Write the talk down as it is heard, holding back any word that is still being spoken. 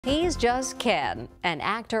He's just Ken. And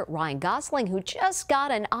actor Ryan Gosling, who just got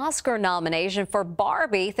an Oscar nomination for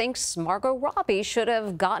Barbie, thinks Margot Robbie should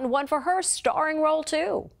have gotten one for her starring role,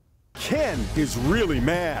 too. Ken is really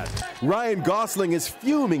mad. Ryan Gosling is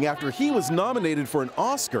fuming after he was nominated for an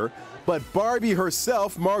Oscar, but Barbie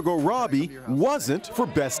herself, Margot Robbie, wasn't for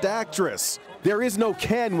Best Actress. There is no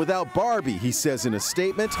Ken without Barbie, he says in a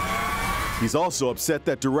statement. He's also upset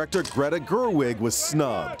that director Greta Gerwig was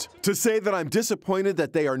snubbed. To say that I'm disappointed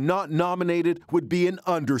that they are not nominated would be an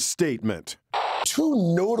understatement.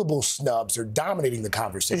 Two notable snubs are dominating the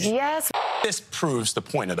conversation. Yes. This proves the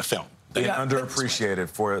point of the film. Being underappreciated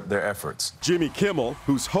for their efforts. Jimmy Kimmel,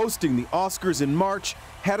 who's hosting the Oscars in March,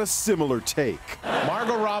 had a similar take.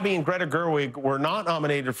 Margot Robbie and Greta Gerwig were not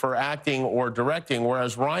nominated for acting or directing,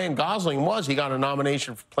 whereas Ryan Gosling was. He got a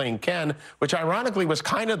nomination for playing Ken, which ironically was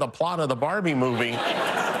kind of the plot of the Barbie movie.